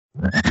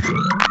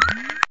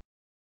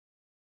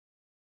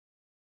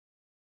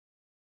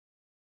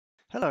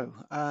Hello,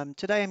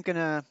 today I'm going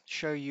to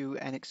show you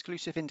an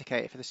exclusive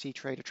indicator for the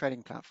cTrader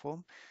trading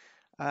platform.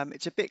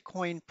 It's a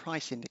Bitcoin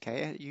price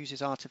indicator. It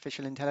uses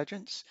artificial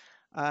intelligence.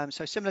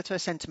 So similar to a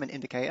sentiment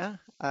indicator.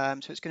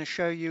 So it's going to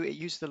show you, it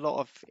uses a lot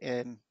of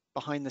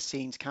behind the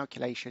scenes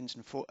calculations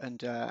and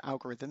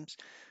algorithms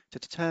to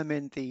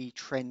determine the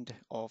trend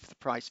of the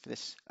price for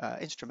this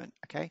instrument.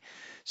 Okay,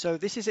 so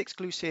this is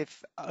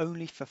exclusive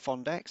only for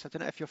Fondex. I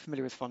don't know if you're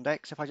familiar with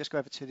Fondex. If I just go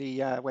over to the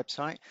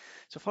website.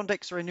 So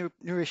Fondex are a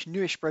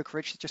newish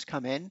brokerage that just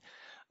come in.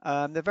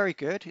 They're very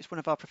good. It's one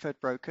of our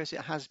preferred brokers.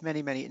 It has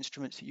many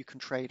instruments that you can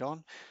trade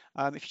on.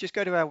 If you just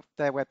go to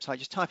their website,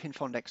 just type in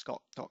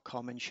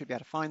fondex.com and you should be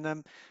able to find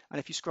them. And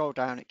if you scroll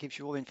down, it gives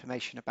you all the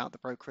information about the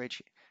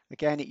brokerage.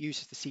 Again, it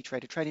uses the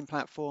cTrader trading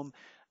platform.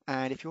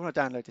 And if you want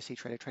to download the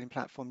cTrader trading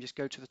platform, just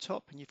go to the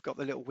top and you've got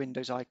the little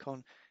Windows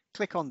icon.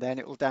 Click on there and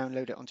it will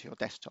download it onto your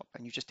desktop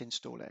and you just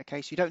install it.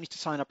 Okay, so you don't need to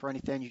sign up or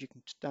anything. You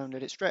can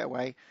download it straight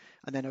away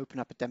and then open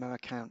up a demo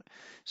account.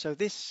 So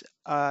this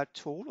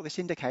tool or this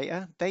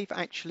indicator, they've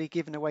actually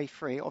given away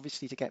free,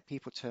 obviously to get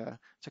people to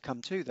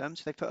come to them.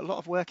 So they've put a lot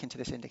of work into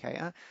this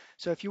indicator.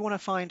 So if you want to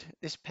find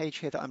this page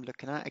here that I'm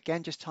looking at,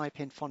 again, just type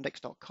in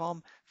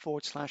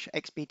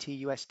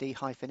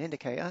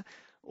fondex.com/xbtusd-indicator,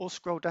 or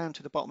scroll down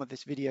to the bottom of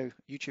this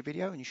YouTube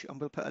video, and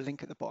we'll put a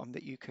link at the bottom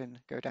that you can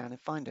go down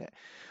and find it.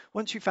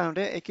 Once you found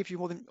it, it gives you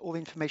all the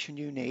information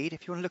you need.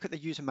 If you want to look at the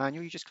user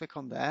manual, you just click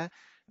on there,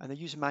 and the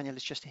user manual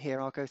is just here.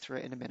 I'll go through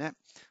it in a minute.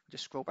 I'll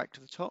just scroll back to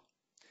the top.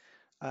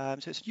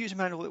 So it's a user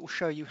manual that will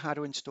show you how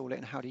to install it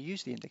and how to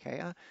use the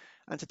indicator.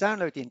 And to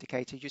download the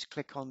indicator, you just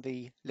click on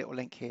the little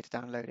link here to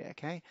download it,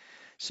 okay?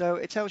 So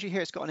it tells you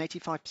here it's got an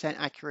 85%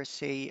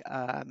 accuracy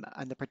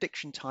and the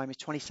prediction time is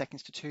 20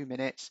 seconds to 2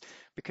 minutes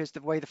because the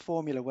way the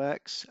formula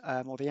works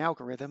or the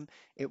algorithm,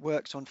 it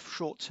works on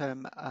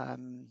short-term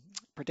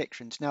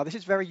predictions. Now, this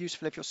is very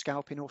useful if you're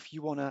scalping or if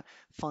you want to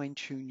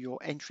fine-tune your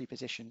entry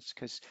positions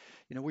because,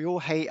 you know, we all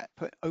hate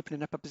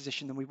opening up a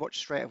position and we watch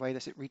straight away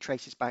that it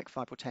retraces back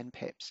 5 or 10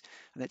 pips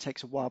and it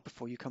takes a while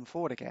before you come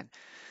forward again.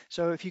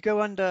 So if you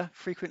go under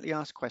frequently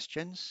asked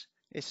questions,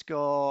 it's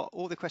got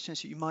all the questions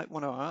that you might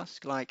want to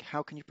ask, like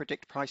how can you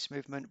predict price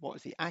movement? What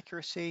is the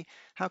accuracy?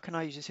 How can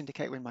I use this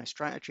indicator in my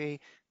strategy?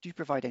 Do you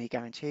provide any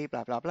guarantee?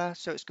 Blah, blah, blah.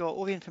 So it's got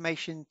all the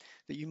information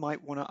that you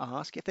might want to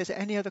ask. If there's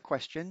any other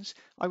questions,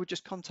 I would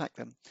just contact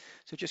them.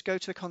 So just go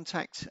to the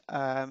contact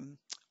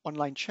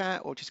online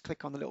chat or just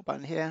click on the little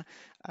button here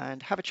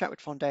and have a chat with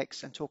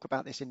Fondex and talk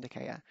about this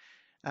indicator.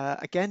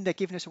 Again, they're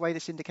giving us away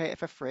this indicator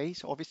for free,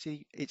 so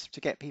obviously it's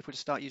to get people to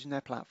start using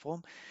their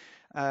platform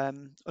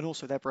and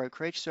also their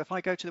brokerage. So if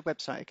I go to the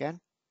website again,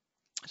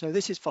 so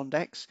this is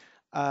Fondex,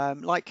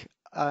 like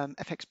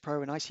FX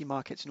Pro and IC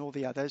Markets and all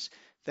the others,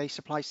 they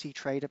supply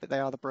cTrader, but they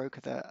are the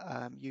broker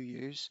that you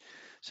use.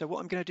 So what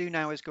I'm going to do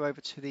now is go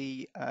over to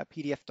the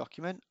PDF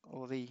document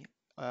or the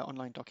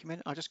online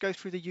document. I'll just go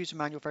through the user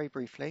manual very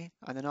briefly,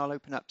 and then I'll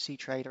open up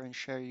cTrader and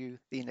show you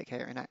the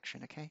indicator in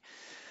action, okay?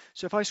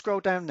 So if I scroll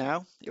down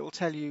now, it will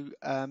tell you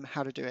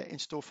how to do it.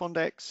 Install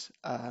Fondex,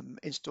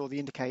 install the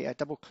indicator,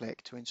 double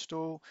click to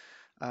install,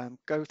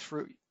 go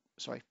through,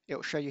 sorry, it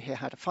will show you here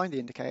how to find the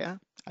indicator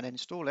and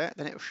install it.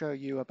 Then it will show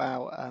you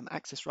about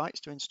access rights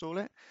to install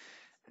it.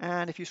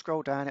 And if you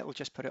scroll down, it will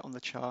just put it on the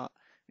chart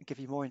and give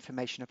you more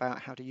information about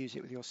how to use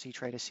it with your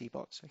cTrader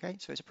CBOTs. Okay,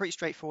 so it's a pretty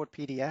straightforward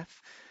PDF.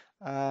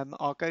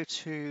 I'll go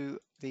to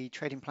the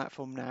trading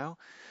platform now.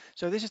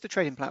 So this is the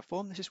trading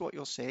platform. This is what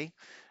you'll see.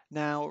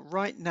 Now,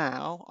 right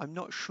now, I'm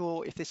not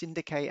sure if this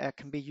indicator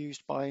can be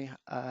used by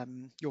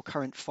your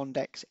current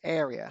Fondex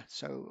area,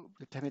 so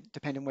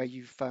depending where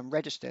you've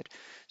registered.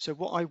 So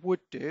what I would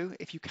do,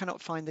 if you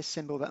cannot find this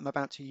symbol that I'm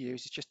about to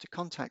use, is just to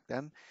contact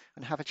them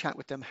and have a chat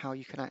with them how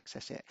you can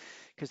access it.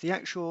 Because the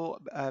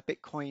actual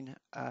Bitcoin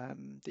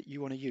that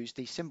you want to use,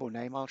 the symbol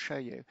name, I'll show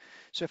you.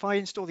 So if I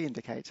install the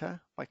indicator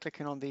by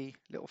clicking on the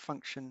little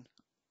function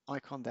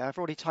icon there, I've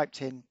already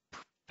typed in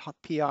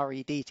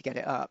PRED to get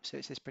it up, so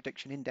it says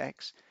prediction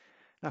index.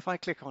 Now if I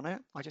click on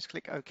it, I just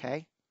click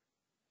OK.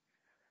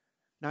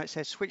 Now it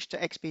says switch to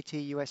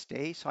XBT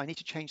USD, so I need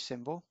to change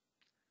symbol.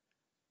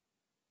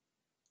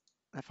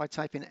 If I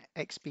type in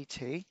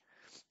XBT,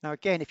 now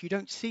again, if you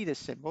don't see this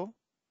symbol,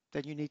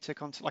 then you need to,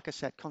 like I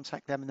said,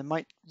 contact them and they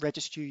might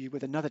register you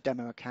with another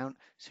demo account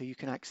so you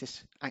can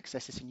access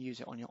this and use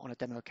it on a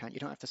demo account. You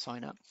don't have to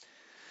sign up.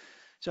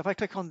 So if I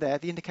click on there,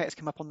 the indicators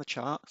come up on the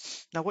chart.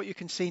 Now what you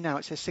can see now,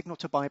 it says signal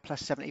to buy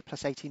plus 70,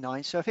 plus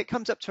 89. So if it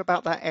comes up to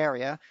about that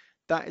area,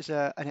 that is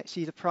and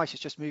see the price has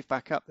just moved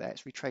back up there,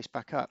 it's retraced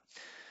back up.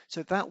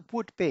 So that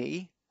would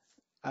be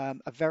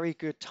a very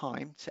good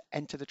time to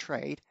enter the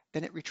trade.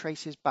 Then it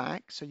retraces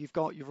back, so you've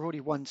already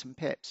won some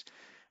pips.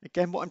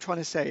 Again, what I'm trying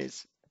to say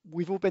is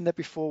we've all been there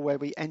before where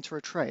we enter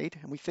a trade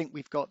and we think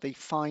we've got the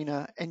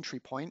finer entry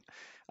point,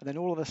 and then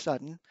all of a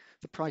sudden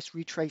the price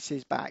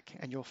retraces back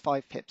and you're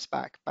 5 pips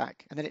back,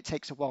 and then it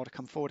takes a while to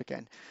come forward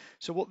again.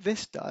 So what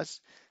this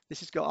does, this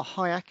has got a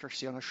high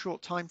accuracy on a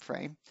short time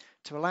frame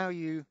to allow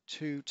you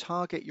to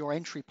target your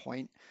entry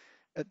point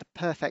at the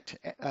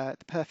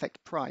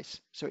perfect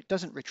price. So it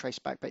doesn't retrace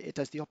back, but it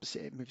does the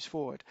opposite. It moves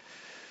forward.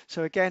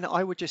 So again,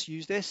 I would just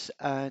use this,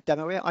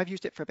 demo it. I've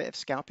used it for a bit of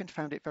scalping,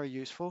 found it very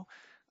useful.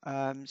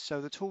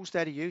 So the tool's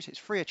there to use. It's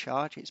free of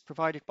charge. It's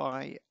provided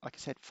by, like I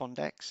said,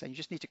 Fondex, and you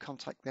just need to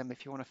contact them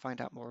if you want to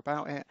find out more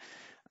about it.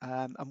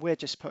 And we're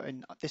just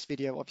putting this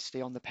video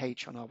obviously on the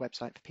page on our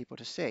website for people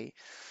to see.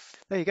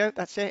 There you go.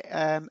 That's it.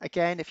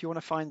 Again, if you want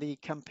to find the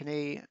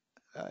company,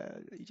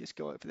 you just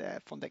go over there,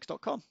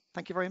 fondex.com.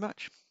 Thank you very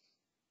much.